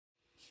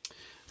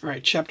All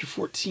right, chapter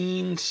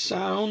 14,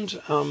 sound.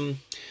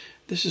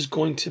 This is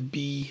going to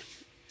be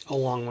a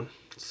long one,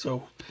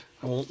 so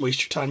I won't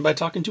waste your time by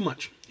talking too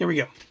much. Here we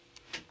go.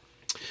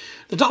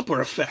 The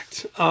Doppler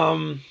effect.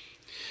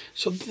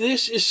 So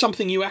this is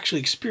something you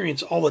actually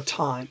experience all the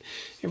time.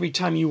 Every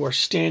time you are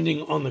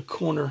standing on the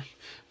corner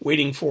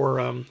waiting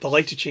for the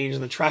light to change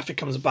and the traffic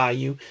comes by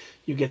you,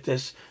 you get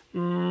this,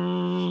 right?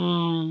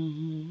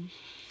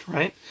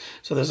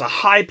 So there's a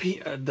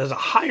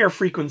higher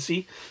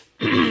frequency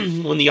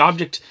when the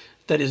object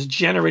that is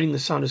generating the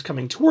sound is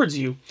coming towards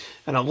you,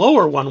 and a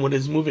lower one when it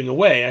is moving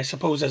away. I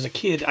suppose as a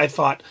kid I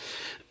thought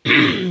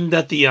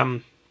that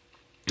the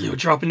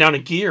dropping down a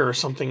gear or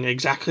something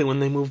exactly when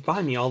they move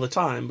by me all the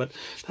time, but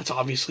that's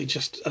obviously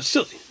just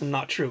silly and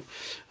not true.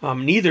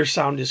 Neither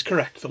sound is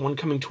correct. The one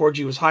coming towards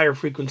you is higher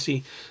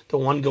frequency, the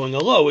one going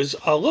low is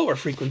a lower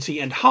frequency,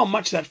 and how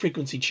much that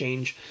frequency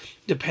change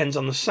depends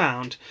on the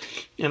sound.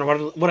 And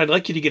what I'd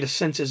like you to get a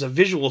sense is a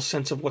visual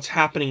sense of what's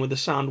happening with the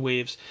sound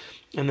waves,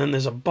 and then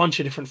there's a bunch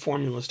of different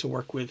formulas to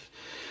work with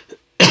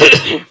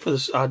for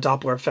this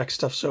Doppler effect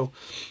stuff. So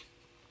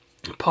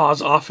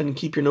pause often,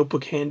 keep your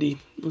notebook handy.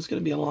 It's going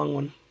to be a long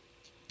one.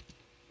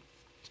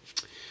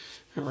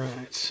 All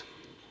right. So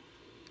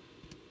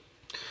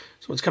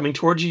when it's coming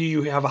towards you,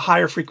 you have a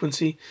higher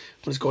frequency.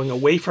 When it's going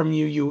away from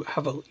you, you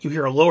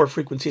hear a lower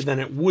frequency than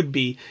it would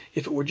be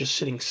if it were just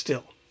sitting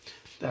still.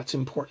 That's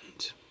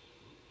important.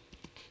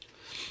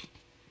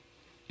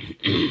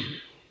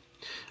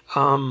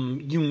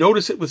 You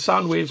notice it with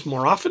sound waves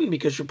more often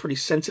because you're pretty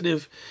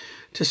sensitive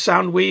to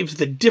sound waves.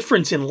 The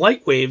difference in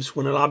light waves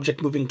when an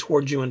object moving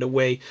towards you and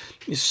away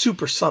is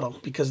super subtle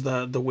because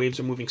the waves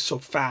are moving so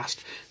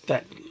fast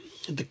that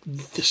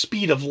the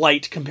speed of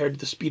light compared to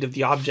the speed of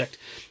the object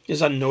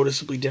is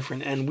unnoticeably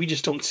different, and we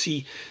just don't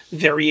see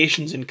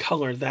variations in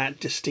color that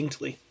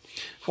distinctly.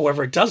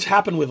 However, it does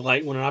happen with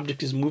light. When an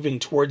object is moving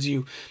towards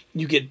you,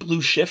 you get blue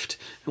shift,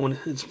 and when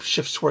it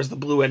shifts towards the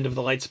blue end of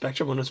the light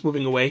spectrum, when it's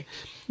moving away,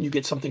 you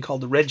get something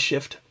called the red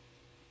shift.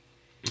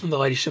 And the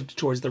light is shifted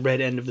towards the red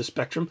end of the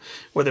spectrum.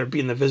 Whether it be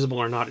in the visible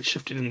or not, it's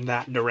shifted in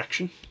that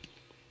direction.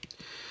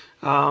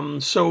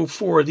 So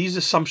for these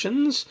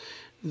assumptions,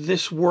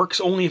 this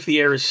works only if the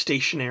air is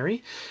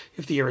stationary.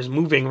 If the air is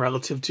moving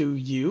relative to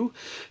you,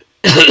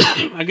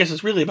 I guess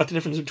it's really about the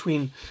difference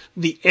between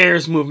the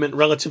air's movement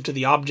relative to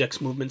the object's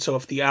movement. So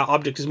if the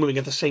object is moving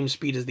at the same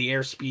speed as the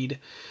air speed,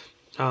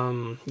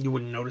 you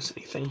wouldn't notice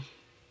anything.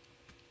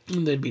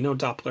 And there'd be no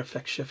Doppler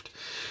effect shift.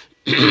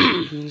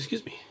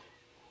 Excuse me.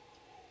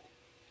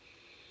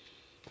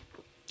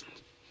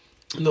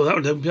 Though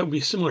that would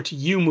be similar to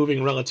you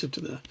moving relative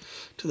to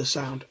the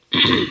sound.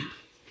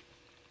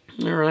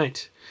 All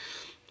right.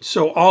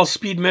 So all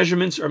speed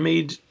measurements are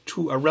made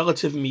to a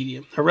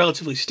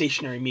relatively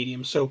stationary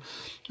medium. So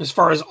as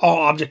far as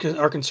all objects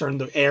are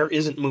concerned, the air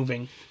isn't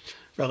moving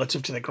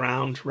relative to the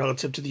ground,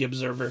 relative to the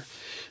observer.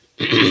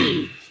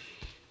 I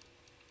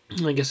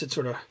guess it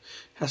sort of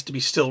has to be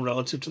still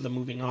relative to the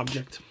moving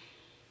object.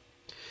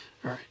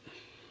 All right.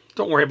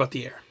 Don't worry about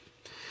the air.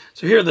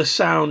 So here are the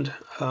sound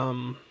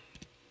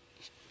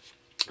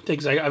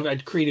things.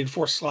 I've created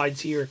 4 slides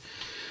here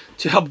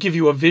to help give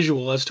you a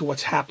visual as to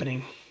what's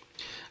happening.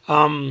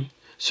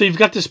 So you've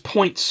got this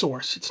point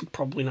source. It's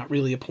probably not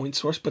really a point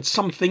source, but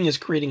something is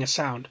creating a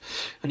sound,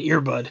 an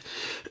earbud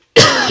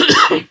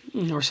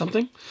or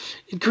something.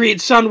 It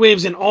creates sound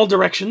waves in all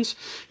directions.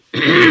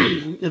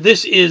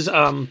 This is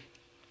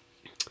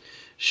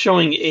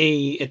showing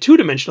a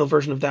two-dimensional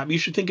version of that. But you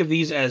should think of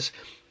these as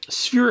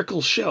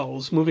spherical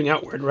shells moving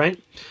outward, right?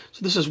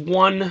 So this is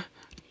one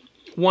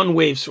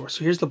wave source.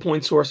 So here's the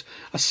point source,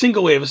 a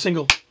single wave,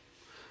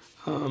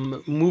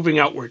 moving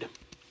outward,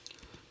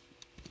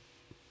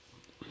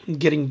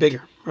 getting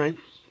bigger, right?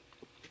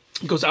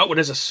 It goes outward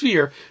as a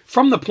sphere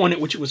from the point at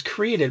which it was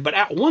created, but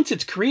once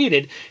it's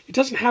created, it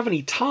doesn't have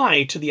any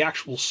tie to the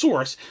actual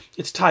source.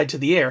 It's tied to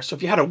the air. So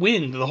if you had a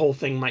wind, the whole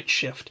thing might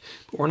shift,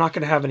 but we're not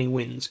going to have any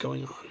winds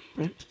going on,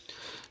 right?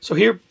 So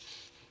here,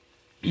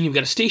 you've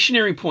got a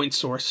stationary point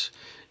source,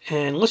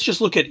 and let's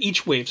just look at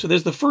each wave. So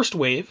there's the first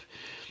wave.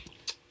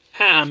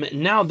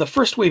 Now the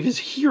first wave is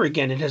here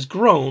again. It has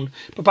grown,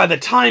 but by the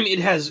time it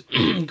has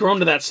grown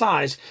to that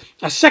size,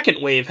 a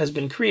second wave has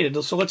been created.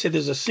 So let's say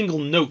there's a single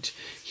note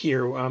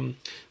here,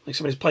 like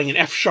somebody's playing an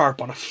F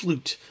sharp on a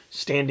flute,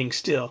 standing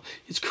still.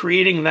 It's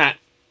creating that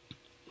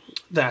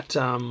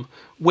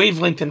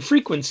wavelength and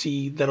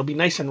frequency that'll be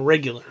nice and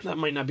regular. That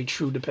might not be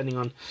true depending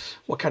on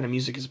what kind of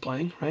music is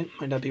playing, right?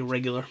 Might not be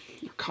regular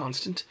or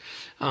constant.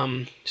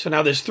 So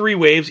now there's 3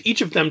 waves, each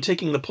of them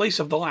taking the place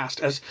of the last.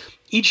 As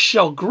each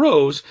shell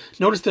grows,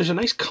 notice there's a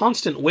nice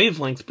constant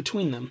wavelength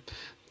between them.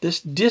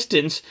 This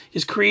distance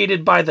is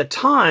created by the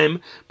time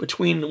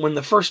between when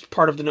the first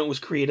part of the note was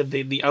created,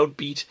 the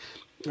outbeat,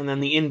 and then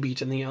the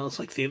inbeat, and it's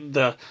like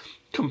the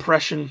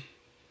compression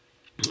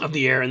of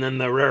the air, and then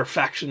the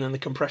rarefaction and the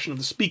compression of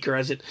the speaker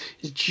as it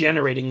is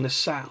generating the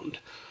sound.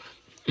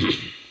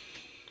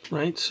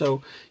 right?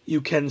 So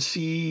you can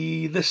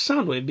see this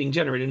sound wave being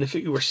generated. And if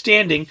you were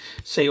standing,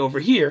 say over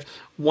here,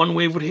 one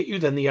wave would hit you,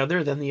 then the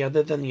other, then the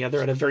other, then the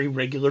other, at a very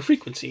regular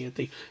frequency, at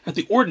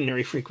the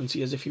ordinary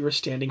frequency, as if you were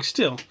standing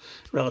still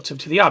relative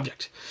to the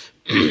object.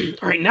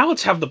 All right, now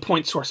let's have the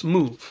point source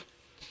move.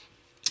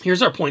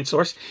 Here's our point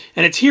source,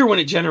 and it's here when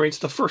it generates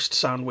the first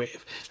sound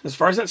wave. As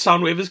far as that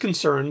sound wave is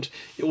concerned,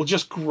 it will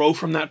just grow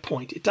from that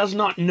point. It does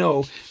not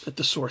know that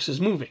the source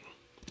is moving.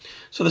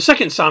 So the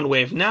second sound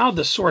wave, now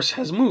the source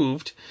has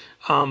moved.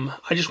 I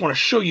just want to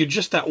show you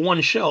just that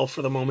one shell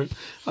for the moment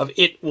of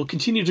it will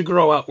continue to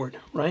grow outward,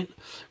 right?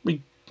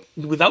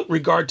 Without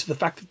regard to the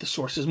fact that the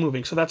source is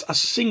moving. So that's a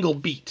single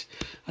beat,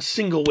 a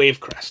single wave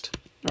crest,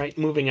 right?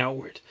 Moving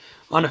outward,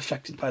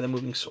 unaffected by the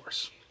moving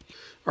source.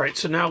 All right,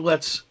 so now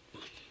let's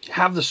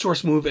have the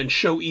source move and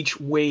show each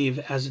wave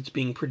as it's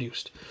being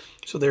produced.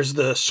 So there's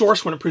the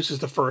source when it produces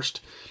the first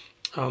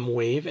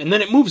wave, and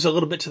then it moves a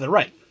little bit to the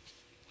right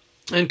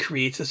and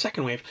creates the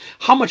second wave.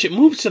 How much it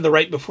moves to the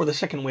right before the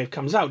second wave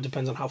comes out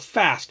depends on how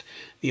fast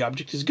the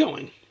object is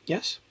going.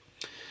 Yes?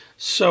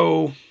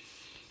 So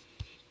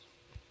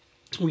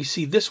we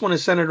see this one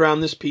is centered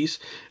around this piece,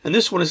 and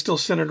this one is still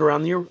centered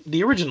around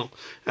the original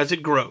as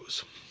it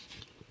grows.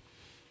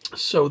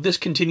 So this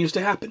continues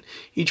to happen.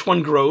 Each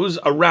one grows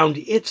around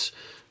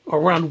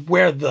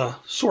where the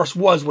source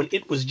was when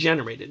it was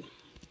generated.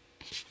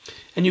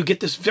 And you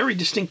get this very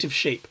distinctive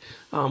shape.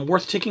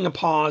 Worth taking a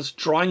pause,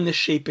 drawing this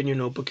shape in your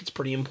notebook. It's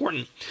pretty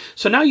important.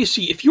 So now you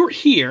see, if you're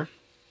here,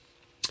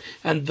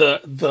 and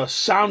the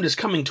sound is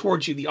coming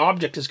towards you, the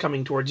object is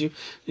coming towards you,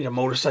 a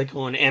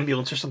motorcycle, an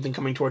ambulance or something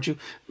coming towards you.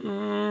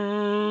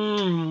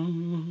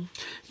 And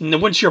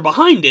then once you're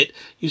behind it,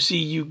 you see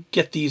you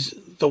get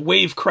the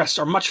wave crests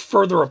are much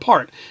further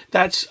apart.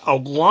 That's a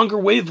longer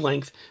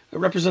wavelength. It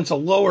represents a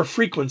lower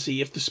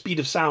frequency if the speed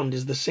of sound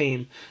is the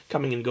same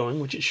coming and going,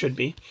 which it should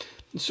be.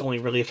 It's only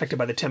really affected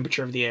by the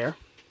temperature of the air.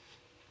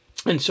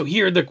 And so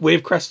here the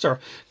wave crests are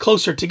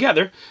closer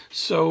together,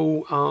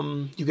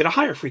 so you get a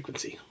higher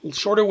frequency.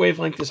 Shorter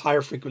wavelength is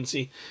higher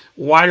frequency.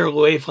 Wider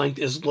wavelength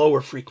is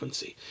lower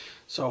frequency.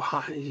 So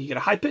you get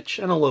a high pitch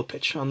and a low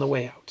pitch on the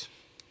way out.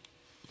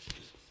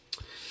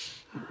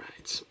 All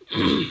right.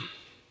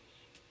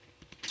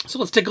 So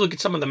let's take a look at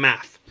some of the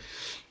math.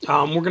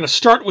 We're going to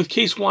start with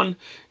case one.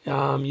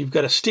 You've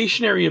got a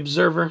stationary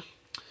observer.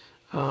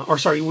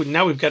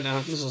 Now we've got,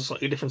 this is a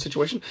slightly different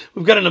situation.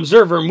 We've got an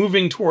observer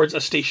moving towards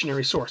a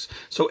stationary source.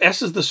 So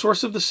S is the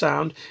source of the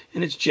sound,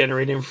 and it's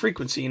generating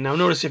frequency. And now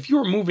notice if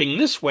you're moving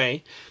this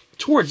way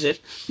towards it,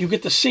 you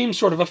get the same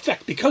sort of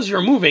effect. Because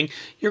you're moving,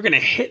 you're going to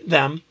hit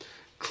them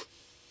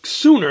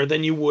sooner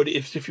than you would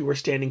if you were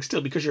standing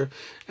still. Because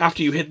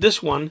after you hit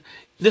this one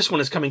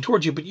is coming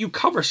towards you, but you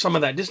cover some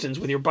of that distance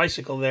with your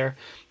bicycle there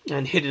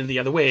and hit into the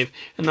other wave.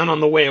 And then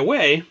on the way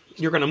away,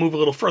 you're going to move a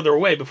little further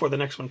away before the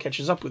next one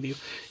catches up with you.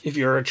 If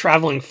you're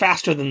traveling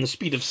faster than the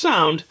speed of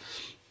sound,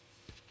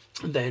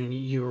 then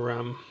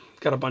you're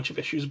got a bunch of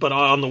issues. But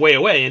on the way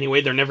away,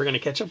 anyway, they're never going to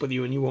catch up with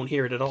you, and you won't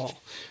hear it at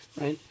all,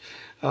 right?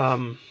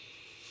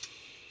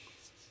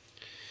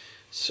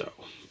 So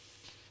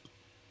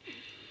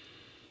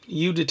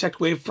you detect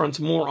wave fronts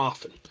more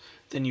often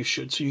than you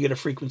should, so you get a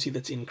frequency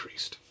that's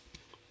increased.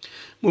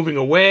 Moving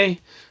away,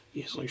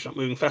 you're not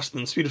moving faster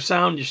than the speed of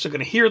sound. You're still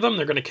going to hear them.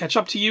 They're going to catch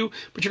up to you,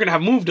 but you're going to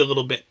have moved a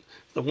little bit.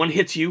 The one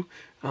hits you.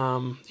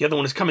 The other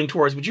one is coming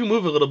towards, but you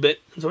move a little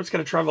bit, and so it's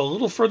going to travel a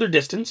little further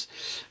distance,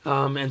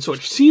 and so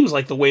it seems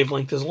like the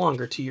wavelength is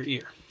longer to your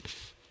ear.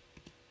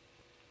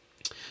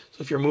 So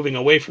if you're moving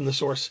away from the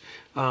source,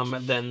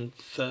 then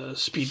the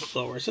speed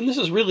lowers. And this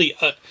is really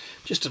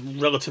just a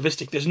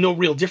relativistic. There's no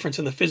real difference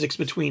in the physics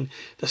between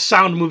the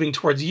sound moving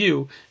towards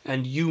you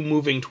and you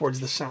moving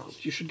towards the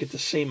sound. You should get the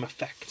same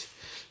effect.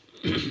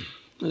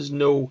 There's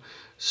no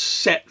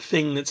set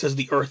thing that says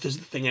the Earth is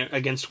the thing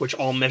against which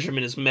all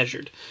measurement is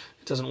measured.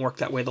 It doesn't work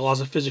that way. The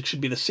laws of physics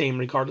should be the same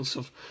regardless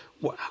of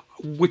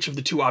which of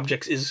the two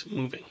objects is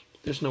moving.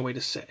 There's no way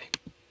to say.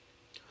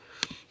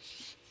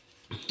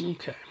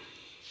 Okay.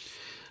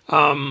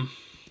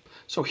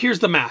 So here's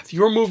the math.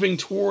 You're moving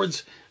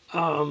towards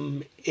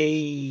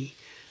a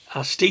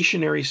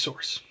stationary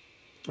source,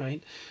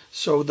 right?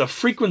 So the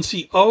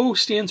frequency O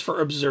stands for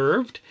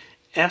observed,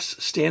 S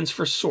stands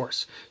for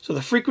source. So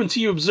the frequency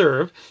you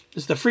observe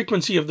is the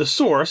frequency of the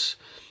source,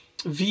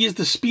 V is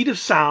the speed of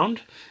sound,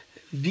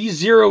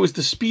 V0 is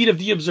the speed of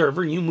the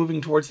observer, you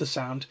moving towards the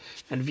sound,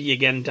 and V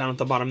again down at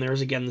the bottom there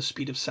is again the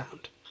speed of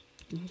sound.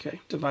 Okay,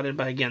 divided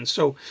by again.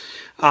 So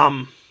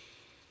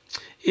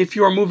if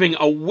you're moving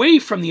away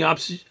from the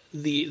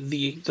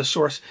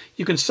source,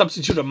 you can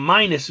substitute a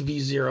minus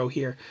V0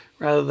 here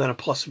rather than a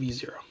plus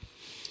V0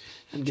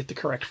 and get the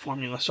correct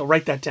formula. So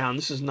write that down.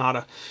 This is not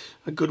a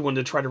good one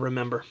to try to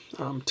remember.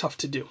 Tough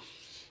to do.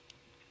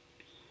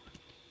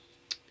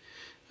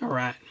 All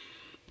right.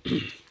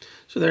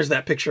 So there's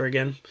that picture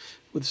again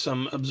with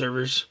some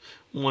observers,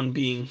 one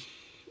being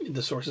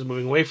the source is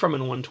moving away from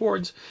and one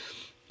towards.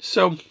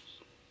 So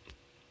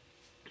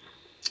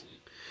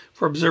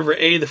For observer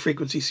A, the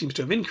frequency seems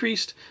to have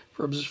increased.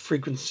 For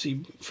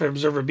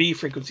observer B,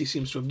 frequency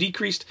seems to have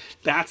decreased.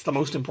 That's the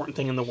most important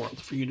thing in the world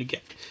for you to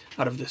get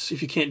out of this.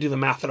 If you can't do the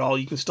math at all,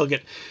 you can still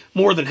get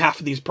more than half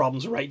of these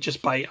problems right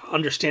just by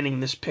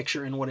understanding this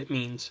picture and what it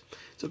means.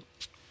 It's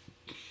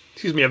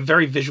a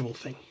very visual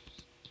thing.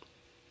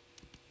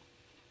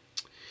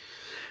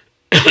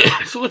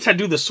 So let's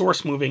do the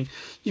source moving.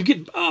 You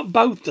get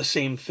about the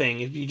same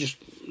thing. If you just,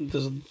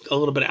 there's a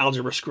little bit of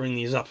algebra screwing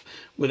these up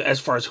with as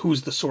far as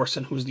who's the source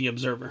and who's the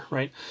observer,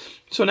 right?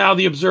 So now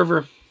the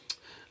observer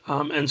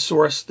and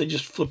source, they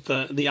just flip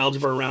the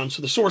algebra around.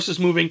 So the source is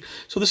moving.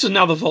 So this is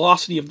now the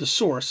velocity of the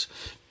source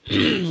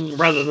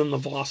rather than the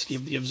velocity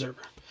of the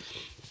observer.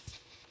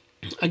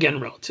 Again,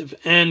 relative.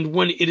 And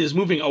when it is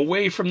moving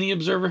away from the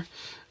observer,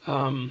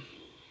 you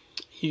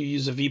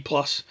use a V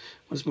plus.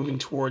 When it's moving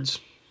towards,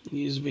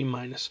 you use V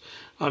minus.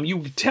 You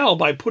can tell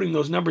by putting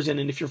those numbers in,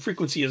 and if your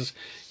frequency is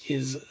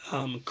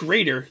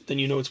greater, then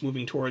you know it's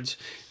moving towards.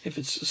 If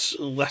it's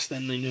less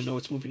than, then you know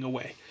it's moving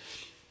away.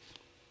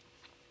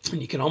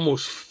 And you can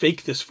almost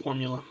fake this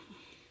formula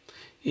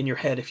in your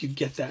head if you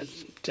get that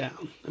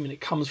down. I mean,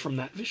 it comes from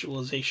that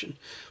visualization.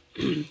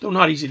 Though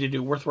not easy to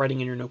do, worth writing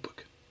in your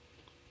notebook.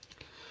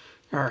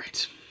 All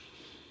right.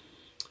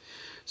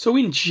 So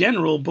in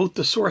general, both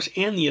the source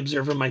and the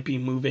observer might be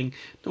moving.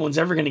 No one's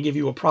ever going to give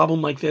you a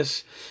problem like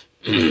this.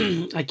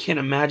 I can't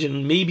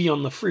imagine, maybe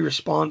on the free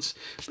response,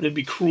 but it'd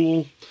be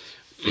cruel.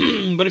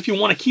 But if you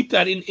want to keep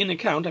that in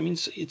account, I mean,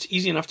 it's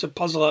easy enough to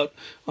puzzle out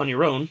on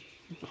your own.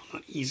 Well,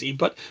 not easy,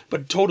 but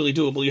totally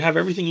doable. You have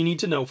everything you need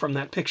to know from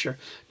that picture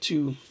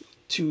to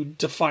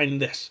define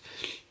this.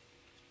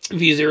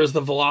 V0 is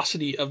the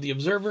velocity of the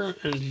observer,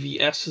 and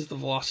Vs is the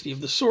velocity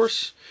of the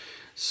source.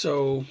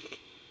 So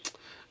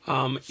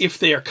if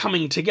they are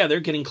coming together,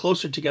 getting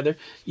closer together,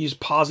 use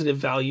positive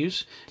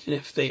values. And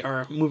if they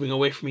are moving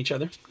away from each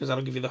other, because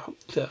that'll give you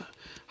the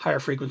higher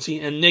frequency,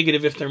 and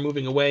negative if they're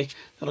moving away,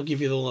 that'll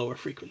give you the lower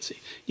frequency.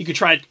 You could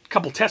try a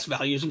couple test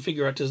values and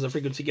figure out, does the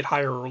frequency get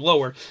higher or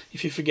lower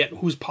if you forget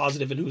who's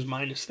positive and who's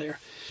minus there.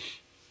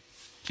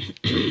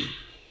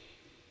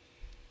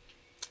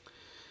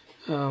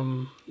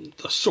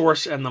 The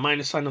source and the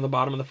minus sign on the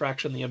bottom of the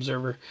fraction, the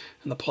observer,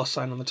 and the plus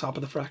sign on the top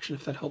of the fraction,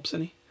 if that helps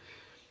any.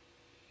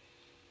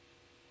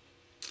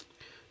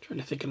 Trying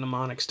to think of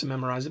mnemonics to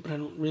memorize it, but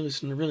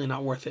it's really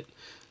not worth it.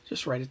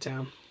 Just write it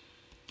down.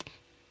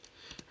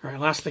 All right,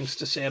 last things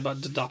to say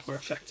about the Doppler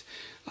effect.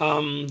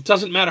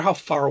 Doesn't matter how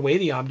far away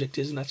the object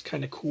is, and that's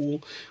kind of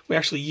cool. We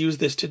actually use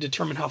this to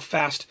determine how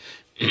fast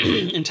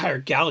entire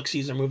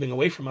galaxies are moving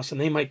away from us,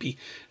 and they might be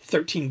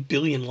 13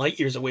 billion light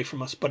years away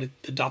from us, but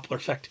the Doppler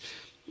effect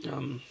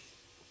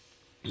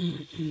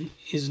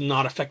is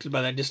not affected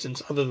by that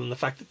distance, other than the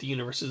fact that the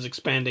universe is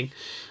expanding.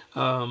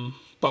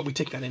 But we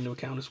take that into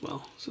account as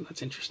well, so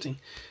that's interesting.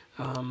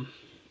 All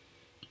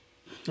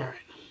right.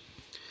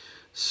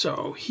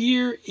 So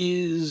here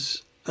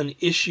is an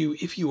issue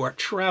if you are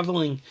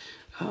traveling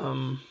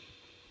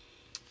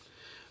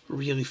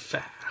really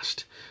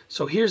fast.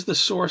 So here's the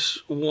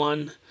source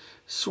 1,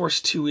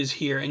 source 2 is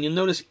here, and you'll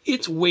notice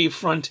its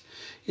wavefront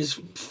is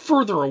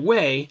further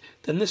away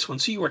than this one.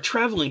 So you are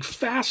traveling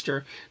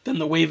faster than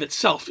the wave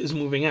itself is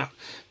moving out.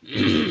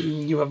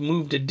 You have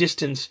moved a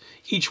distance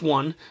each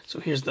one. So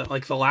here's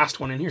the last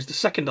one, and here's the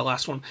second to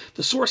last one.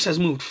 The source has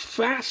moved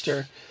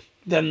faster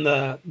than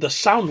the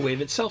sound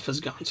wave itself has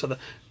gone. So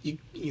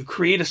you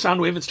create a sound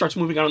wave, it starts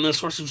moving out, and the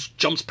source just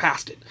jumps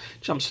past it,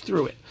 jumps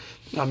through it.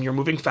 You're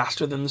moving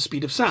faster than the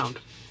speed of sound.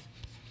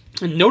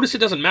 And notice it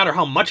doesn't matter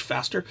how much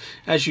faster.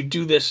 As you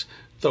do this,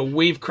 the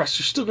wave crests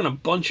are still going to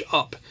bunch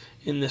up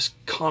in this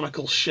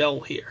conical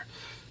shell here,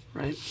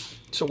 right?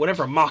 So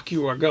whatever Mach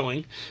you are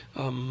going,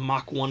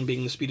 Mach 1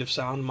 being the speed of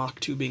sound, Mach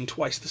 2 being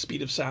twice the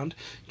speed of sound,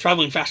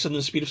 traveling faster than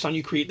the speed of sound,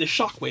 you create this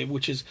shock wave,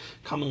 which is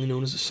commonly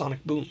known as a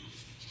sonic boom.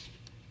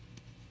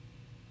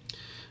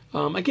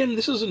 Again,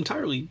 this is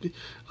entirely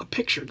a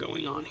picture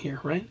going on here,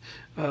 right?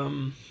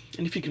 And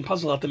if you can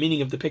puzzle out the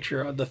meaning of the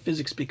picture, the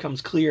physics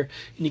becomes clear,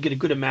 and you get a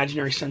good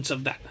imaginary sense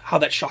of how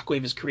that shock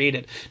wave is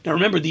created. Now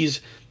remember,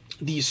 these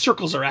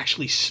circles are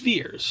actually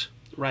spheres,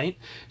 right?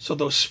 So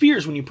those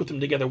spheres, when you put them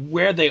together,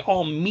 where they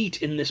all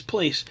meet in this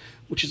place,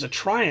 which is a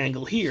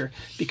triangle here,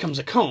 becomes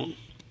a cone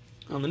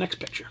on the next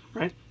picture,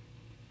 right?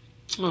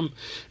 Sorry,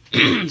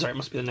 it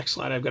must be the next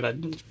slide. I've got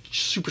a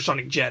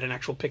supersonic jet, an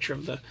actual picture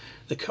of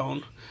the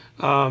cone.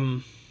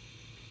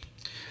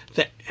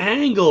 The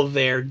angle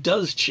there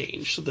does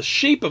change, so the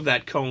shape of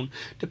that cone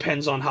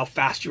depends on how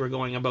fast you are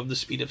going above the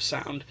speed of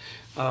sound.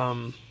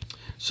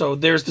 So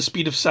there's the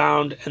speed of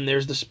sound, and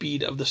there's the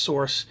speed of the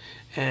source,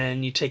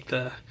 and you take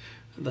the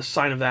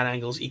sine of that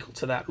angle is equal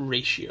to that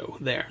ratio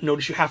there.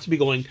 Notice you have to be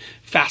going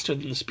faster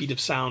than the speed of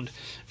sound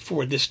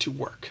for this to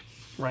work,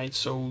 right?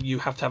 So you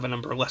have to have a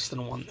number less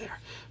than 1 there.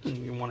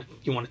 And you want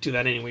to do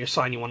that anyway. Your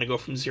sine, you want to go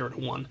from 0 to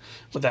 1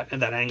 with that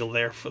angle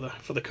there for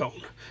the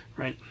cone,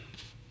 right?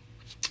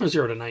 Or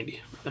 0 to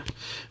 90, rather.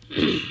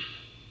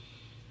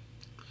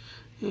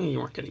 You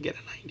weren't going to get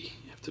a 90.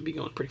 You have to be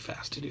going pretty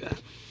fast to do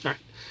that. All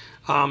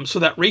right. So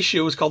that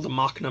ratio is called the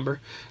Mach number.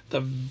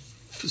 The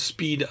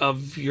speed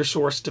of your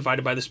source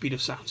divided by the speed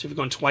of sound. So if you're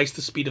going twice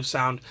the speed of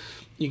sound,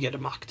 you get a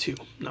Mach 2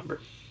 number.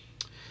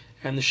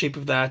 And the shape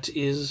of that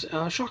is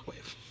a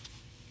shockwave.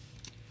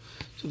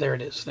 So there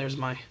it is. There's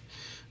my...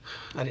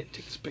 I didn't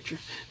take this picture.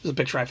 This is a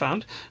picture I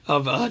found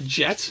of a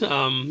jet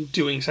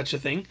doing such a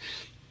thing.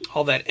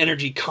 All that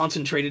energy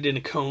concentrated in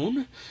a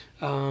cone.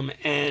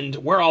 And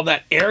where all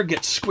that air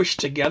gets squished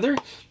together,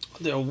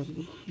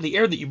 the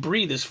air that you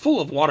breathe is full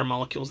of water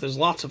molecules. There's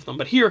lots of them.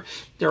 But here,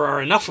 there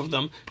are enough of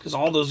them, because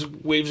all those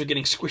waves are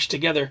getting squished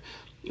together,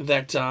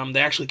 that they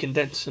actually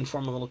condense and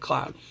form a little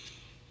cloud.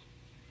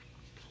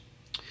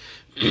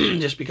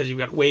 Just because you've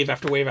got wave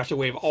after wave after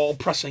wave all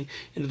pressing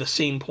into the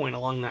same point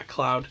along that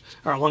cloud,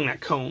 or along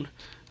that cone,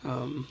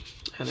 and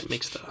it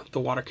makes the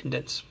water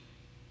condense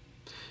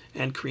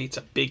and creates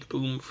a big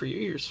boom for your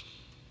ears.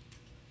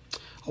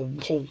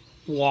 A whole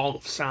wall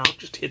of sound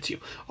just hits you.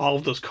 All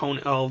of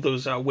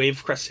those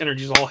wave crest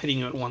energies all hitting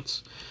you at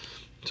once.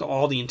 So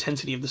all the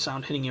intensity of the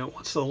sound hitting you at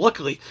once. So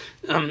luckily,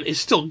 it's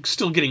still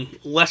getting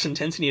less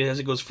intensity as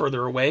it goes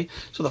further away.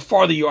 So the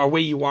farther away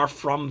you are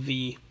from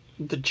the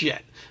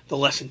jet, the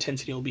less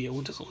intensity it will be.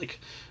 It doesn't like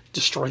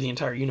destroy the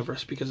entire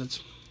universe because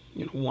it's,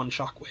 you know, one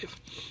shock wave.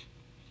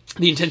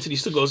 The intensity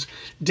still goes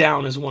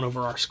down as 1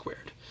 over r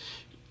squared.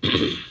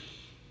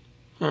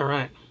 All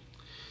right.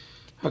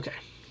 Okay,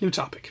 new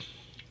topic.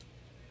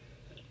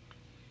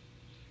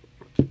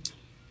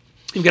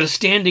 You've got a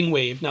standing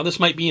wave. Now this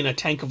might be in a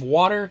tank of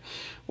water,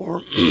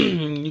 or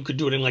you could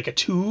do it in like a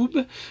tube.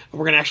 We're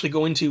going to actually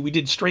go into, we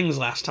did strings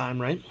last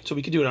time, right? So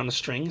we could do it on a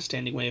string, a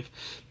standing wave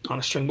on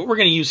a string, but we're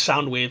going to use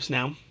sound waves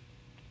now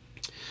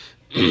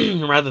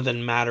rather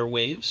than matter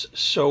waves.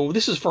 So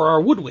this is for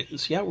our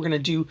woodwinds. Yeah, we're going to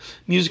do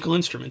musical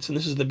instruments, and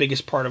this is the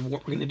biggest part of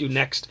what we're going to do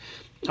next.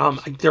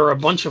 There are a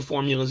bunch of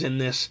formulas in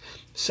this,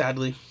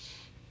 sadly,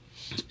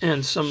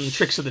 and some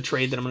tricks of the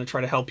trade that I'm going to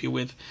try to help you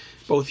with,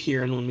 both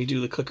here and when we do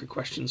the clicker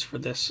questions for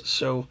this.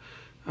 So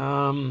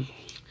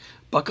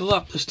buckle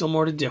up, there's still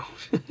more to do.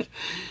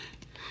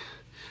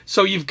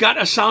 So you've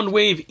got a sound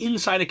wave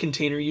inside a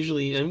container,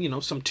 usually, you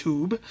know, some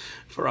tube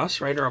for us,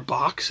 right, or a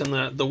box,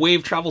 and the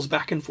wave travels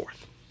back and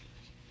forth.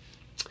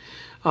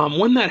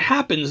 When that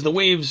happens, the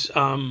wave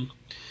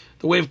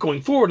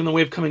going forward and the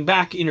wave coming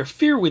back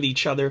interfere with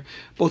each other,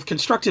 both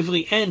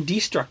constructively and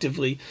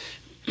destructively,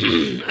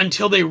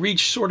 until they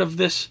reach sort of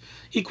this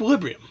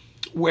equilibrium,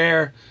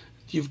 where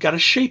you've got a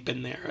shape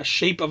in there, a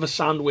shape of a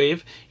sound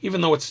wave. Even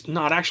though it's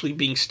not actually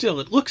being still,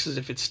 it looks as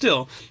if it's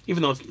still,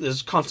 even though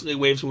there's constantly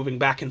waves moving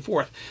back and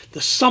forth.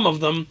 The sum of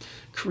them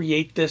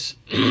create this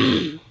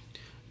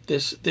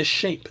this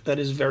shape that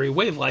is very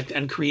wave-like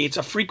and creates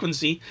a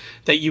frequency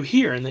that you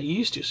hear and that you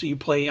used to. So you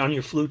play on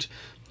your flute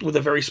with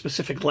a very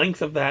specific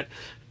length of that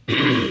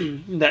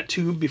that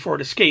tube before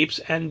it escapes,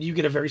 and you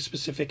get a very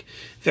specific,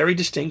 very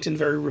distinct, and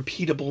very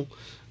repeatable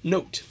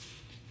note.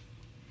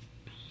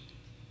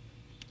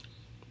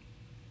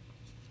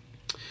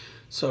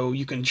 So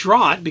you can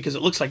draw it because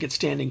it looks like it's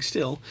standing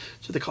still.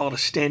 So they call it a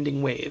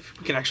standing wave.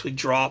 We can actually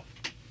draw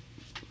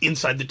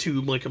inside the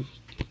tube like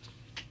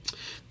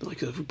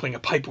if we're playing a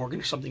pipe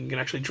organ or something. You can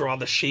actually draw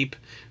the shape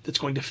that's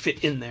going to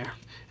fit in there.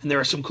 And there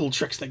are some cool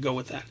tricks that go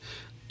with that.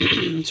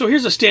 So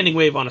here's a standing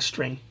wave on a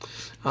string.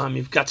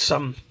 You've got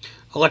some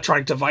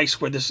electronic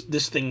device where the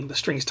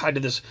string is tied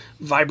to this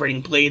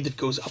vibrating blade that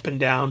goes up and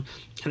down,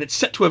 and it's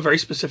set to a very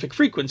specific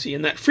frequency.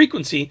 And that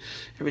frequency,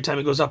 every time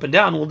it goes up and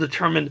down, will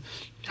determine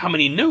how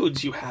many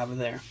nodes you have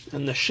there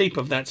and the shape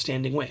of that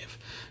standing wave.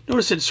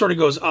 Notice it sort of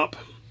goes up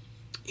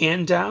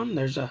and down.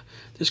 There's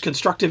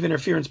constructive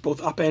interference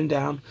both up and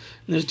down,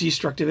 and there's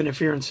destructive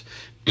interference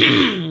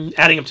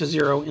adding up to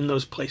 0 in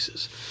those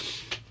places.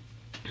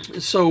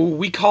 So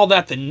we call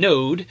that the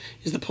node,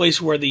 is the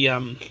place where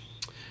the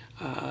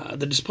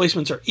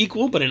displacements are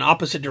equal but in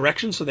opposite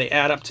directions, so they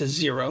add up to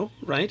 0,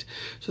 right?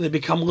 So they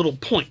become little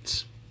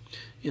points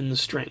in the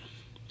string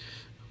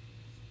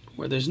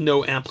where there's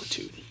no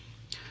amplitude.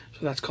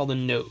 So that's called a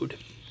node.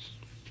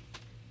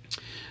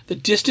 The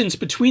distance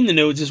between the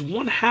nodes is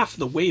 1/2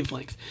 the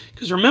wavelength,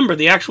 because remember,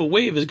 the actual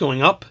wave is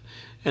going up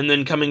and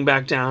then coming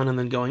back down and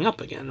then going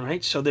up again,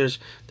 right? So there's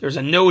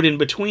a node in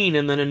between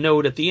and then a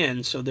node at the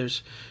end. So the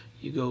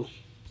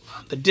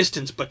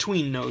distance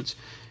between nodes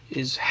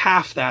is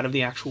 1/2 that of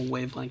the actual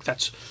wavelength.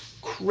 That's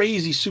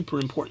crazy super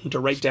important to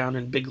write down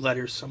in big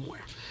letters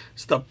somewhere.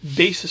 It's the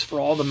basis for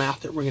all the math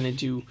that we're going to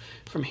do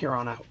from here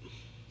on out.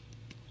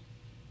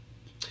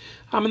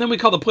 And then we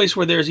call the place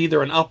where there's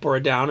either an up or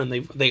a down, and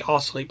they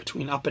oscillate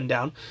between up and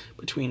down,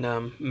 between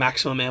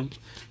maximum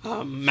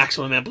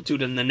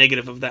amplitude and the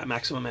negative of that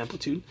maximum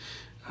amplitude.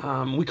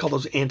 We call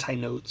those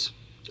antinodes.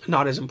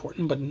 Not as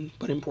important,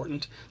 but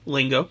important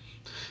lingo.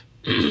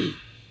 There's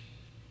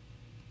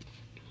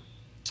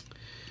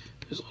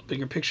a little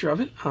bigger picture of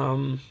it.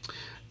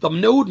 The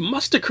node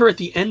must occur at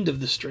the end of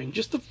the string.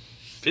 Just the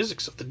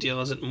physics of the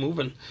deal is it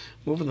moving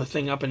the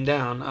thing up and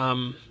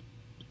down.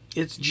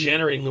 It's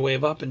generating the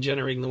wave up and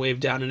generating the wave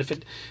down. And if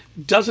it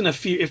doesn't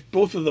appear, if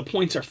both of the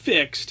points are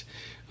fixed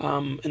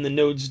and the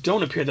nodes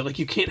don't appear, that like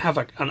you can't have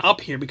an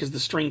up here because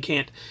the string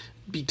can't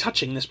be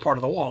touching this part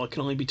of the wall. It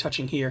can only be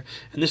touching here,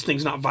 and this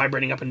thing's not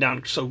vibrating up and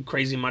down so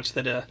crazy much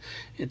that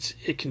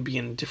it can be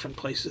in different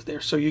places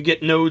there. So you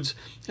get nodes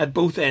at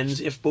both ends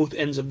if both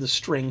ends of the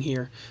string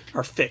here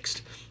are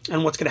fixed.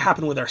 And what's going to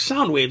happen with our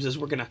sound waves is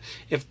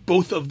if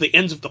both of the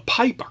ends of the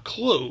pipe are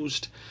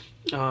closed,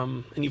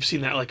 and you've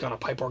seen that like on a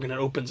pipe organ, it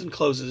opens and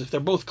closes. If they're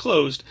both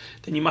closed,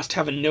 then you must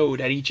have a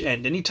node at each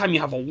end. Anytime you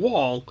have a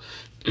wall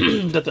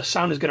that the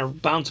sound is going to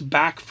bounce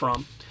back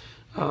from,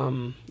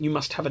 you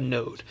must have a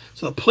node.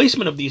 So the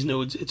placement of these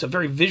nodes, it's a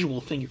very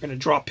visual thing. You're going to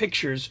draw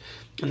pictures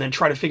and then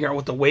try to figure out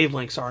what the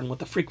wavelengths are and what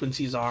the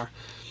frequencies are,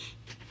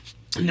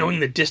 knowing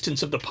the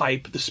distance of the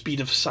pipe, the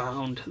speed of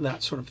sound,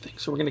 that sort of thing.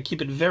 So we're going to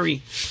keep it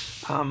very,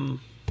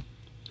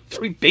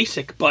 very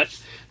basic, but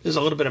there's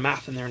a little bit of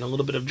math in there and a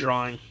little bit of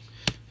drawing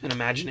and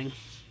imagining.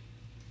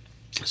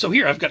 So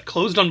here I've got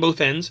closed on both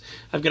ends.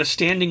 I've got a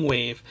standing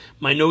wave.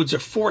 My nodes are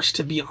forced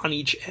to be on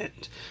each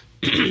end.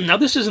 Now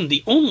this isn't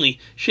the only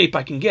shape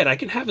I can get. I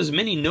can have as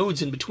many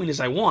nodes in between as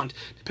I want,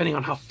 depending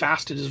on how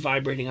fast it is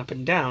vibrating up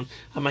and down.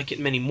 I might get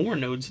many more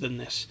nodes than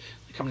this,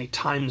 like how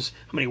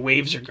many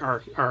waves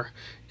are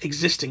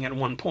existing at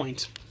one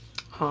point.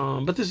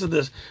 But this is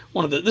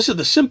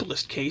the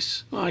simplest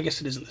case. Well, I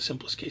guess it isn't the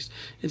simplest case.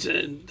 It's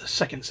the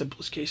second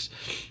simplest case.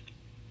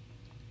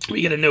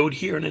 We get a node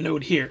here and a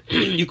node here.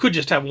 You could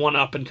just have one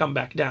up and come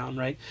back down,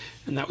 right?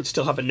 And that would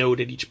still have a node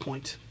at each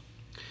point.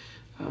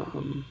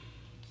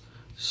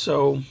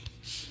 So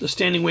the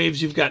standing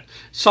waves, you've got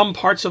some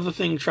parts of the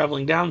thing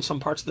traveling down,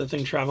 some parts of the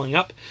thing traveling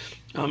up.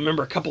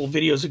 Remember a couple of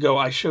videos ago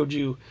I showed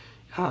you,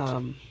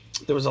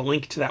 there was a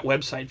link to that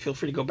website. Feel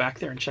free to go back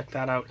there and check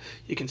that out.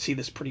 You can see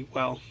this pretty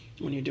well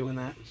when you're doing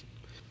that.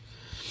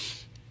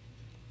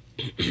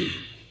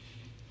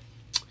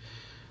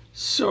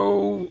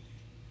 So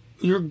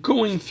you're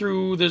going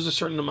through, there's a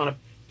certain amount of,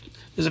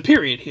 there's a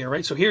period here,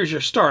 right? So here's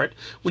your start.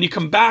 When you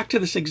come back to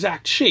this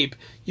exact shape,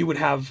 you would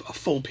have a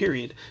full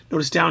period.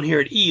 Notice down here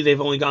at E, they've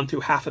only gone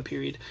through half a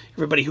period.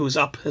 Everybody who was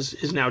up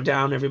is now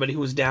down. Everybody who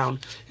was down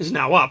is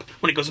now up.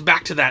 When it goes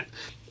back to that,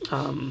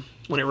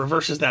 when it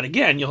reverses that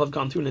again, you'll have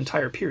gone through an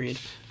entire period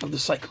of the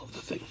cycle of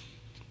the thing.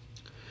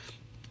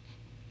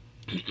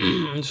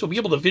 So be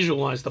able to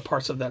visualize the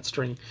parts of that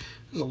string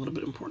is a little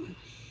bit important.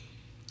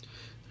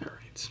 All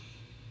right.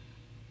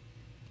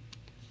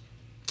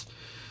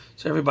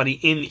 So everybody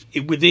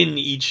between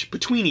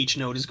each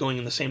node is going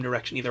in the same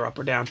direction, either up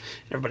or down.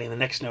 And everybody in the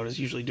next node is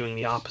usually doing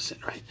the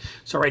opposite, right?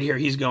 So right here,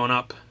 he's going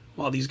up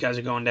while these guys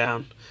are going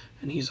down,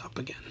 and he's up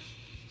again.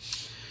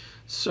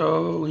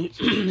 So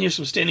here's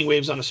some standing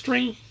waves on a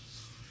string,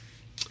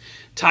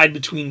 tied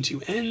between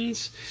two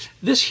ends.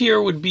 This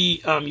here would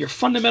be your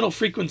fundamental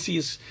frequency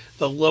is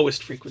the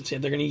lowest frequency.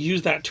 They're going to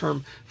use that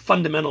term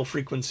fundamental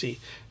frequency,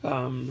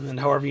 and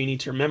however you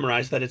need to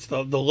memorize that, it's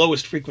the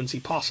lowest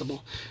frequency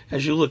possible.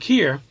 As you look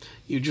here,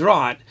 you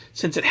draw it.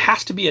 Since it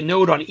has to be a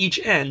node on each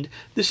end,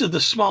 this is the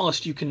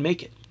smallest you can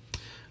make it.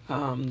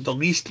 The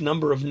least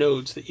number of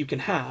nodes that you can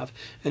have.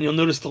 And you'll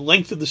notice the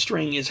length of the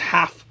string is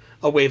half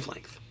a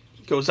wavelength.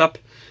 It goes up,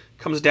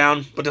 comes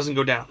down, but doesn't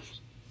go down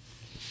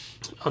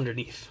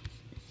underneath.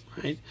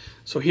 Right?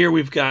 So here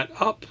we've got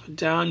up,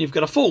 down, you've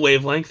got a full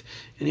wavelength,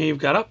 and here you've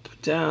got up,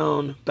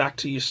 down, back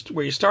to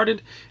where you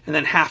started, and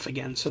then half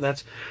again. So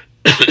that's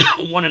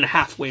 1.5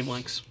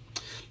 wavelengths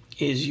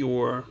is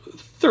your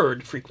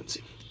third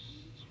frequency.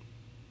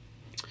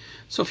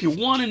 So if you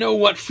want to know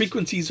what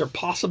frequencies are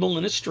possible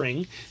in a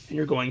string, and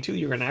you're going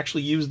to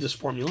actually use this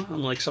formula,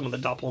 unlike some of the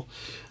Doppler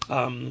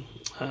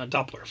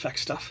effect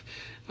stuff.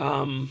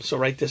 So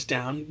write this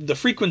down. The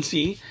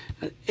frequency,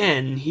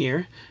 N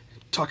here,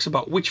 talks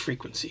about which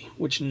frequency,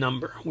 which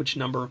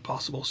number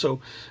possible. So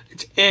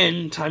it's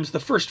N times the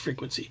first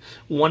frequency,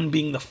 1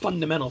 being the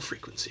fundamental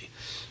frequency,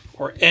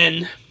 or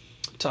N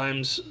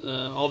times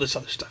all this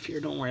other stuff here.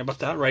 Don't worry about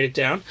that. Write it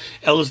down.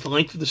 L is the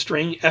length of the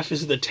string, F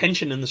is the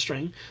tension in the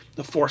string,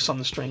 the force on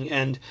the string,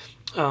 and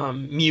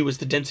mu is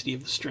the density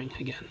of the string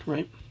again,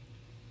 right?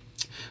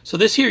 So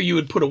this here, you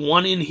would put a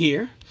 1 in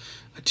here,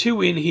 a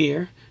 2 in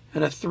here,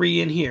 and a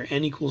 3 in here.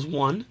 N equals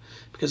 1.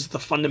 Because it's the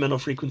fundamental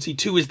frequency.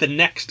 2 is the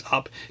next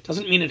up.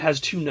 Doesn't mean it has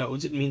 2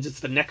 nodes. It means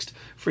it's the next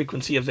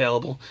frequency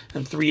available.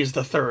 And 3 is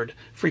the third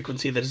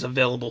frequency that is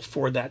available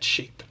for that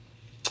shape.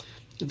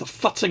 The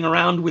futzing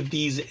around with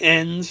these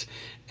ends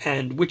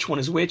and which one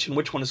is which and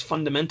which one is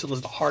fundamental is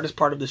the hardest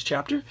part of this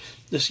chapter,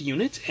 this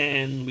unit.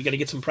 And we got to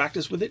get some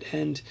practice with it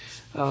and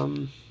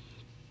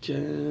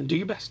do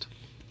your best.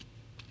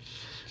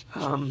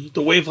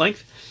 The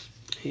wavelength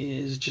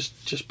is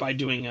just by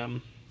doing a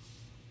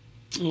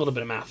little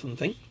bit of math on the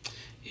thing.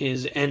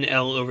 Is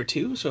NL over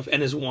 2. So if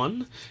N is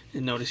 1,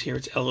 and notice here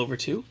it's L over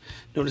 2.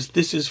 Notice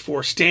this is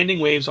for standing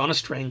waves on a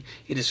string.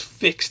 It is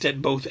fixed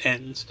at both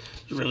ends.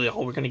 It's really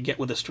all we're going to get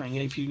with a string.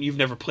 If you've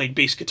never played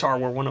bass guitar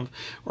where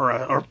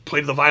or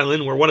played the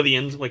violin where one of the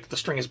ends, like the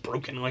string is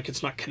broken, like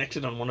it's not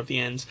connected on one of the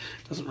ends,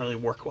 it doesn't really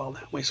work well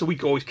that way. So we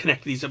can always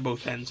connect these at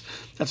both ends.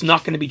 That's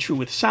not going to be true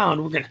with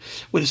sound.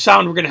 With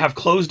sound, we're going to have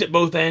closed at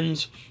both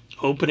ends,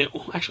 open it.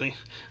 Actually,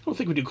 I don't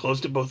think we do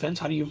closed at both ends.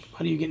 How do you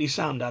get any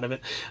sound out of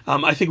it?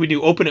 I think we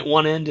do open at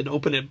one end and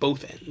open at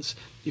both ends.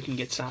 You can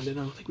get sound in.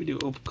 I don't think we do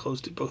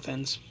closed at both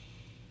ends.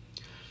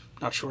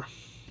 Not sure.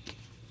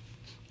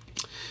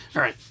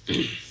 All right.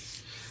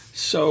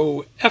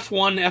 So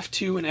F1,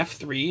 F2, and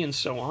F3, and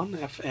so on,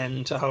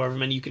 Fn to however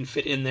many you can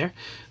fit in there,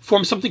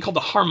 form something called the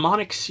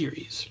harmonic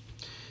series.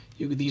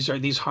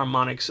 These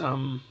harmonics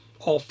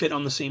all fit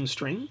on the same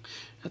string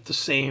at the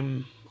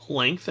same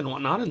length and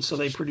whatnot, and so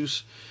they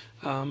produce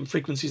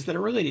frequencies that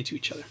are related to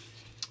each other.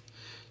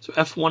 So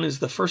F1 is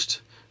the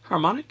first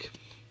harmonic,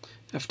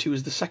 F2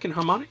 is the second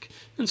harmonic,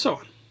 and so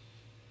on.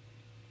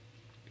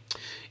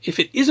 If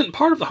it isn't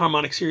part of the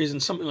harmonic series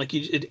and something like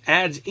it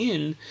adds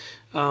in,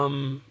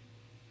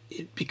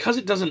 because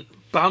it doesn't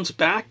bounce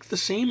back the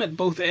same at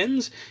both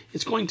ends,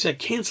 it's going to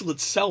cancel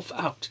itself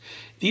out.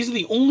 These are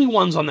the only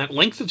ones on that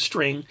length of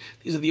string.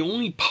 These are the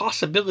only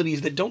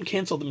possibilities that don't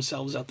cancel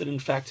themselves out, that in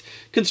fact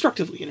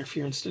constructively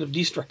interfere instead of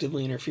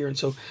destructively interfere. And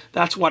so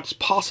that's what's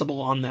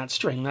possible on that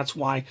string. That's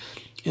why,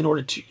 in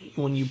order to,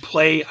 when you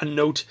play a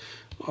note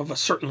of a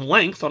certain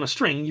length on a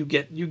string, you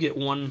get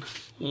one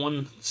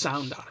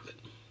sound out of it.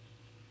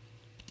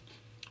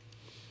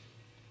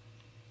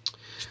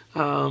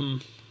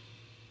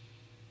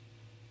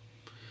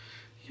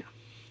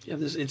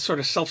 It sort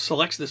of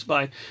self-selects this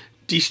by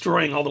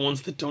destroying all the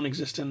ones that don't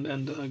exist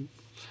and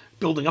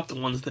building up the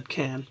ones that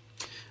can.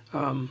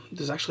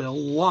 There's actually a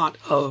lot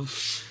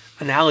of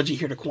analogy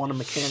here to quantum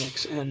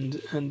mechanics,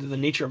 and the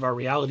nature of our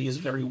reality is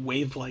very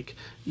wave-like,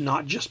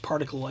 not just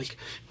particle-like.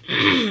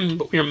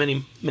 But we are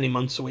many, many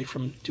months away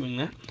from doing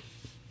that.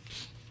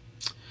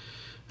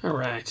 All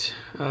right.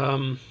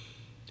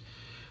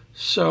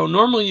 So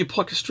normally you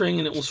pluck a string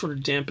and it will sort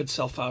of damp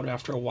itself out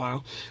after a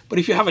while. But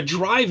if you have a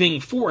driving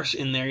force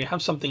in there, you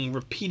have something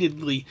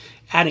repeatedly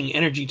adding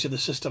energy to the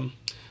system,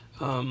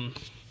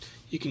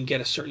 you can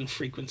get a certain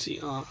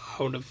frequency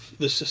out of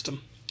the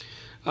system.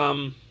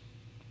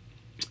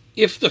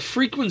 If the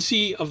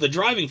frequency of the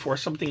driving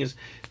force, something is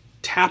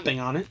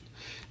tapping on it,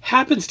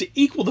 happens to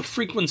equal the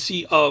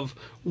frequency of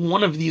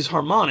one of these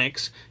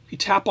harmonics, if you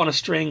tap on a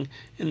string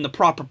in the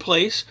proper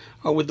place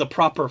or with the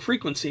proper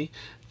frequency,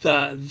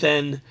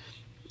 then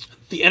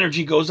the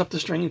energy goes up the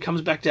string and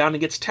comes back down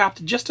and gets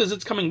tapped just as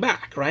it's coming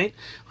back, right?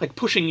 Like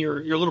pushing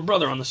your little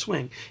brother on the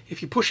swing.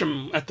 If you push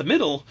him at the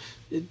middle,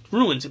 it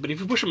ruins it. But if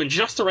you push him in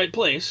just the right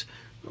place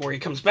where he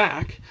comes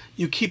back,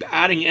 you keep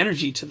adding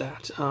energy to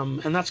that.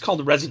 And that's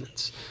called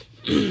resonance.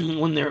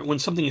 When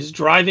something is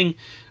driving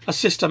a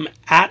system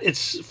at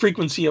its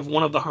frequency of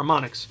one of the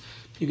harmonics,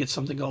 you get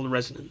something called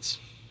resonance.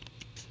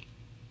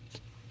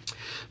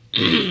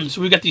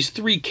 So we've got these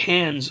three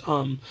cans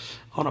on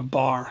a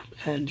bar,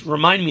 and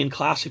remind me in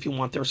class if you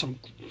want. There are some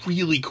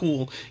really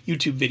cool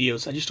YouTube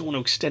videos. I just don't want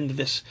to extend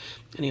this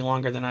any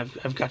longer than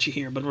I've got you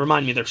here, but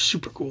remind me, they're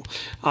super cool.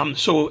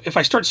 So if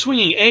I start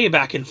swinging A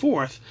back and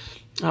forth,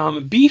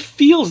 B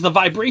feels the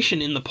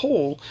vibration in the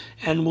pole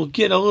and will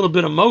get a little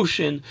bit of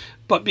motion,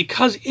 but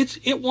because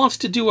it wants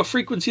to do a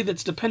frequency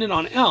that's dependent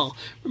on L.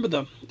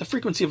 Remember, the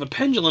frequency of a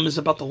pendulum is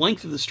about the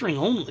length of the string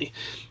only,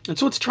 and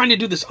so it's trying to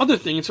do this other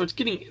thing, and so it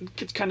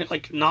gets kind of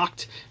like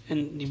knocked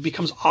and it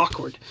becomes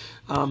awkward.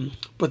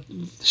 But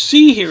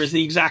C here is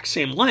the exact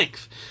same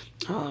length,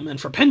 and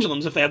for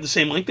pendulums, if they have the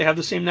same length, they have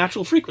the same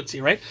natural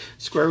frequency, right?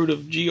 Square root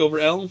of G over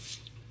L.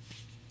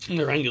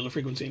 Their angular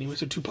frequency anyway,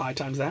 so 2 pi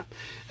times that.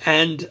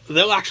 And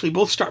they'll actually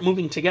both start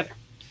moving together.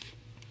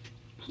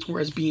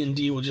 Whereas B and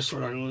D will just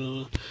sort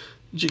of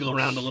jiggle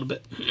around a little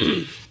bit.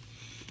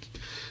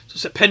 So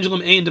set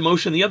pendulum A into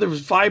motion. The other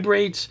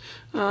vibrates,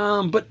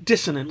 but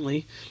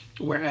dissonantly.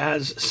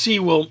 Whereas C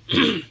will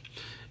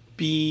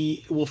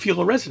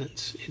feel a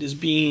resonance. It is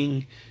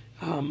being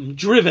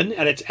driven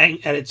at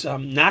its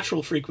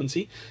natural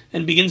frequency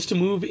and begins to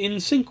move in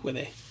sync with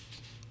A.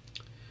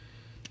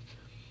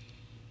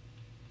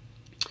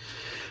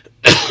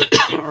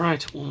 All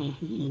right, well,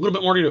 a little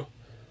bit more to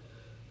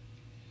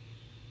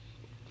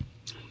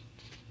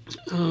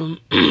do.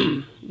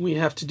 We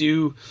have to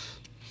do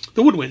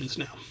the woodwinds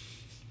now.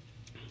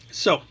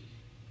 So,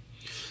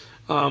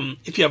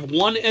 if you have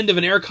one end of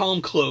an air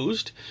column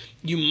closed,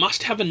 you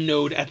must have a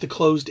node at the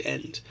closed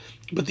end.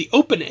 But the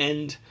open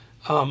end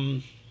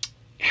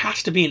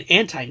has to be an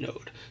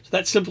antinode. So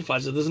that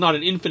simplifies it. There's not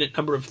an infinite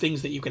number of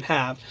things that you can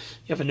have.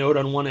 You have a node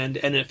on one end,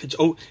 and if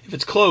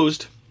it's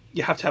closed,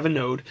 you have to have a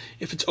node.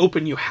 If it's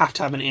open, you have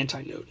to have an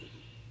antinode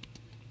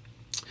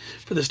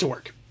for this to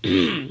work.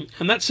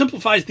 And that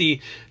simplifies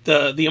the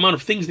amount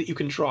of things that you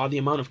can draw, the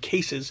amount of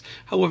cases.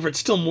 However, it's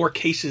still more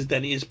cases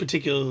than is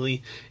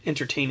particularly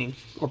entertaining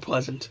or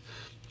pleasant.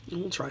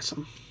 And we'll try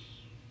some.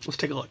 Let's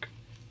take a look.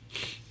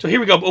 So here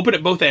we go. Open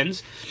at both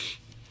ends.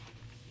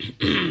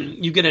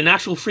 You get a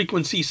natural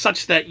frequency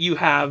such that you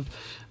have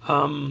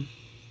an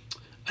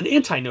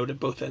antinode at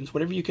both ends.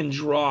 Whatever you can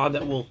draw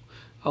that will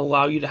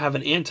allow you to have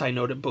an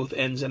antinode at both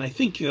ends. And I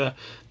think the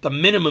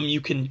minimum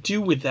you can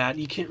do with that,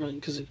 you can't really,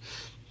 because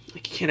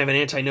like you can't have an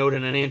antinode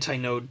and an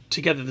antinode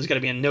together. There's got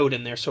to be a node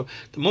in there. So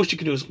the most you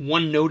can do is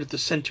one node at the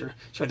center.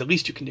 Sorry, the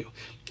least you can do.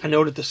 A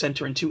node at the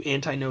center and two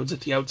antinodes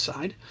at the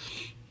outside.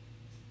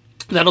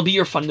 That'll be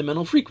your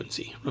fundamental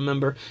frequency.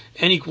 Remember,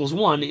 n equals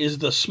 1 is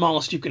the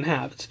smallest you can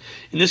have.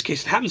 In this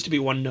case, it happens to be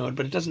one node,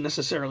 but it doesn't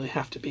necessarily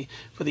have to be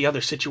for the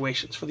other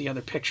situations, for the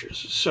other pictures.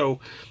 So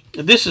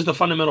this is the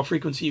fundamental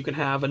frequency you can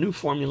have. A new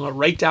formula.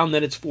 Write down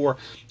that it's for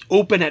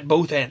open at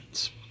both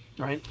ends,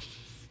 right?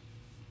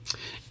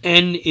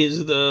 N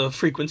is the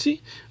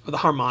frequency, or the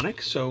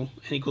harmonic, so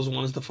n equals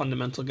 1 is the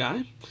fundamental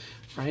guy,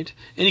 right?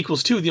 N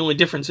equals 2, the only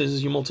difference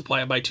is you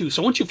multiply it by 2.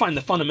 So once you find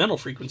the fundamental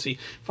frequency,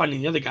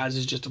 finding the other guys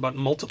is just about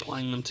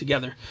multiplying them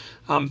together.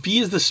 V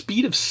is the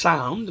speed of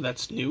sound.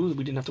 That's new.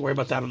 We didn't have to worry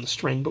about that on the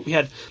string, but we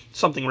had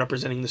something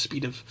representing the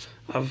speed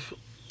of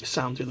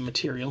sound through the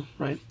material,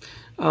 right?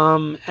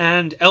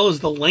 And L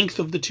is the length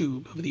of the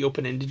tube, of the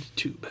open-ended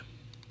tube.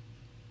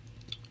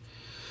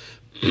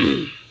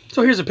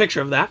 So here's a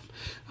picture of that.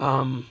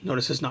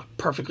 Notice it's not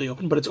perfectly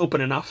open, but it's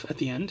open enough at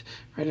the end,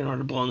 right, in order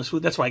to blow in this.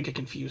 That's why I get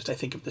confused. I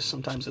think of this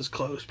sometimes as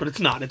closed, but it's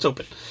not. It's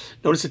open.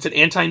 Notice it's an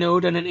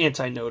antinode and an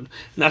antinode, and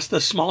that's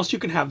the smallest you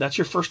can have. That's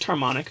your first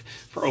harmonic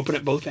for open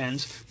at both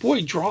ends.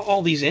 Boy, draw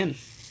all these in.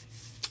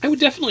 I would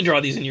definitely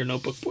draw these in your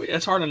notebook. Boy,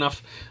 that's hard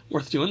enough,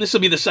 worth doing. This will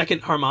be the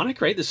second harmonic,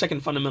 right? The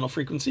second fundamental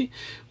frequency.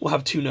 We'll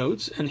have two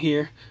nodes, and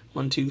here,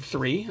 1, 2,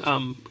 3.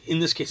 In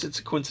this case, it's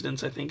a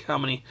coincidence, I think, how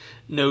many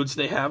nodes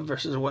they have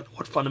versus what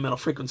fundamental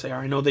frequency they are.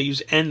 I know they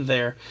use n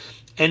there.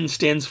 N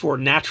stands for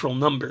natural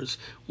numbers.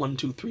 1,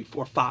 2, 3,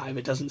 4, 5.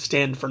 It doesn't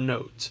stand for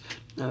nodes.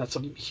 Now, that's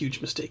a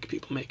huge mistake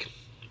people make.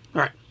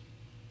 All right.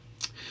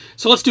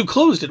 So let's do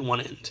closed at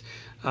one end.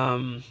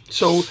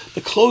 So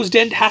the closed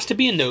end has to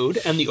be a node,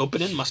 and the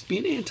open end must be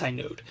an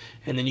antinode.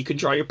 And then you can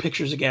draw your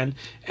pictures again,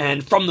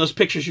 and from those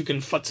pictures you can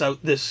futz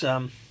out this.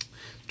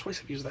 Twice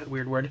I've used that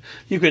weird word.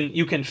 You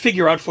can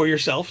figure out for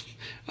yourself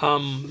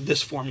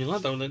this formula,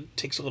 though that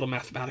takes a little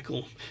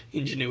mathematical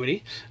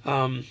ingenuity.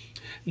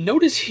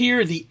 Notice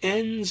here the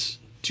ends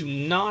do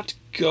not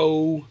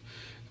go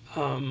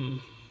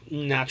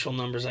natural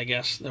numbers, I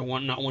guess. They're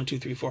not 1, 2,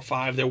 3, 4,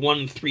 5. They're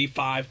 1, 3,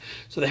 5.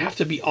 So they have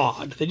to be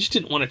odd. They just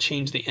didn't want to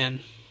change the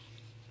n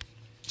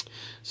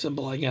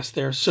symbol, I guess,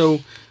 there. So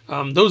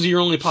those are your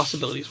only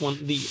possibilities.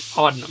 The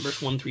odd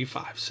numbers, 1, 3,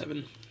 5,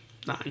 7,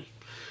 9.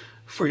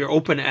 For your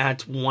open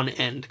at one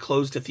end,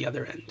 closed at the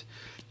other end.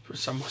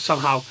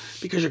 Somehow,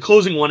 because you're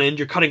closing one end,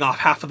 you're cutting off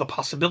half of the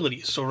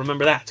possibilities. So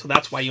remember that. So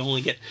that's why you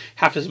only get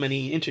half as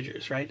many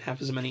integers, right?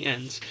 Half as many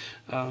ends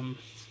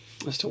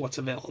as to what's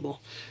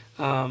available.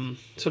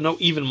 So no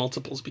even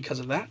multiples because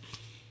of that.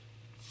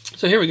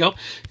 So here we go.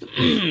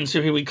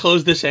 So here we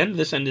close this end.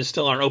 This end is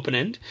still our open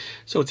end.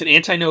 So it's an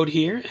antinode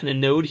here and a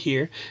node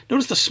here.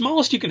 Notice the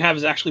smallest you can have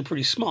is actually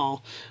pretty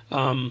small.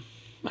 I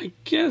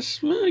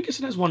guess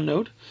it has one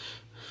node,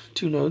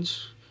 2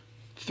 nodes,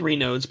 3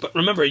 nodes. But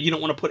remember, you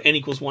don't want to put n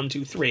equals 1,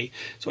 2, 3.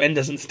 So n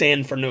doesn't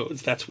stand for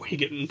nodes. That's where you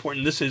get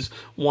important. This is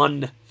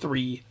 1,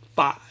 3,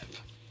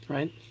 5,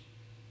 right?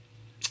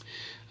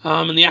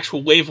 And the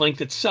actual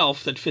wavelength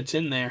itself that fits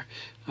in there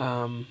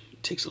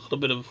takes a little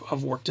bit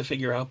of work to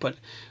figure out, but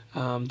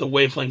the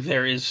wavelength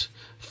there is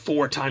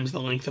 4 times the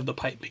length of the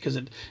pipe because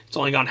it's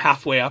only gone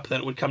halfway up,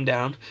 then it would come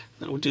down,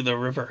 then it would do the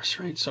reverse,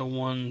 right? So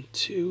 1,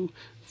 2,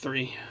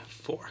 3,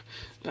 4,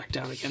 back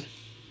down again.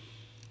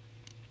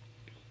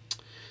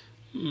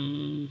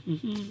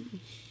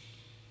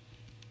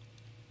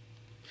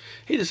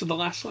 Hey, this is the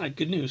last slide.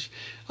 Good news.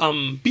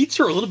 Beats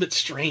are a little bit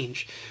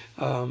strange.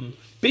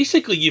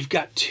 Basically, you've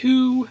got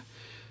two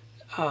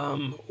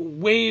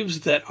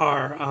waves that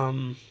are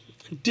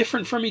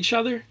different from each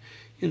other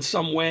in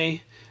some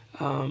way,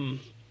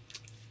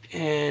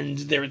 and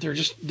they're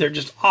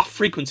just off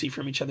frequency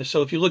from each other.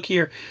 So if you look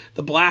here,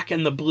 the black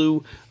and the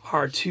blue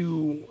are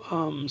two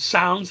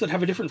sounds that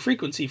have a different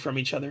frequency from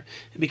each other.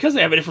 And because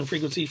they have a different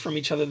frequency from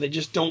each other, they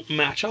just don't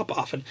match up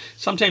often.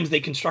 Sometimes they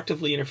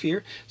constructively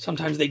interfere,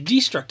 sometimes they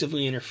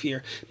destructively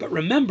interfere. But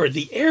remember,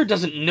 the air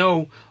doesn't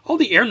know, all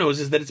the air knows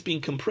is that it's being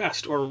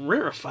compressed or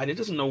rarefied. It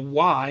doesn't know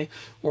why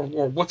or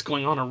what's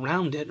going on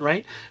around it,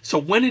 right? So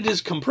when it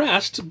is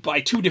compressed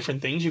by two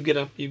different things,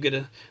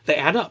 they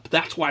add up.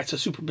 That's why it's a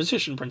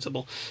superposition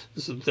principle.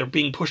 They're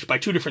being pushed by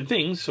two different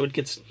things, so it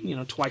gets,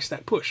 twice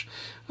that push.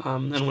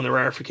 And when the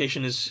rarefication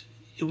is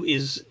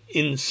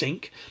in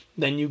sync,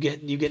 then you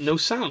get no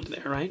sound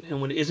there, right?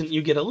 And when it isn't,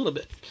 you get a little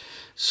bit.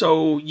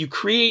 So you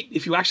create,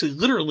 if you actually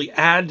literally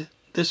add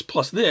this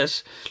plus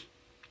this,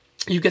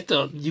 you get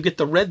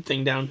the red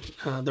thing down.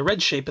 The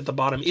red shape at the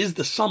bottom is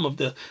the sum of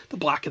the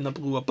black and the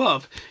blue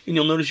above, and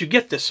you'll notice you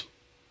get this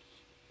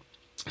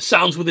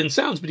sounds within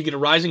sounds, but you get a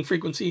rising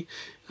frequency.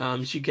 So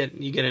you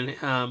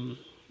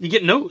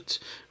get nodes,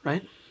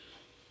 right?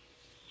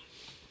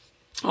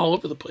 All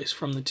over the place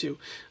from the two,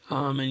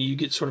 and you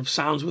get sort of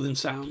sounds within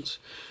sounds.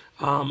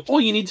 All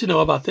you need to know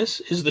about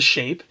this is the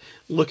shape.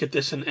 Look at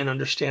this and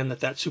understand that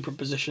that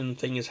superposition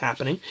thing is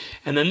happening.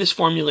 And then this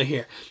formula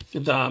here.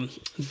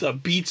 The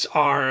beats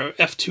are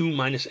F2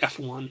 minus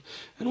F1.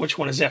 And which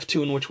one is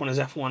F2 and which one is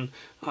F1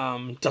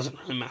 doesn't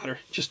really matter.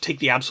 Just take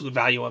the absolute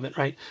value of it,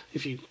 right?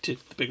 If you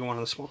take the bigger one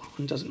and the smaller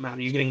one, it doesn't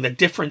matter. You're getting the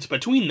difference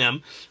between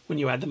them. When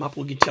you add them up,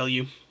 will tell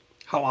you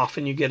how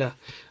often you get a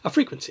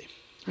frequency,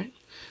 right?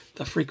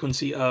 The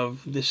frequency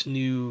of this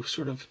new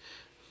sort of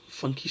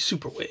funky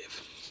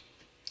superwave.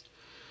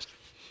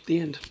 The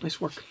end. Nice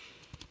work.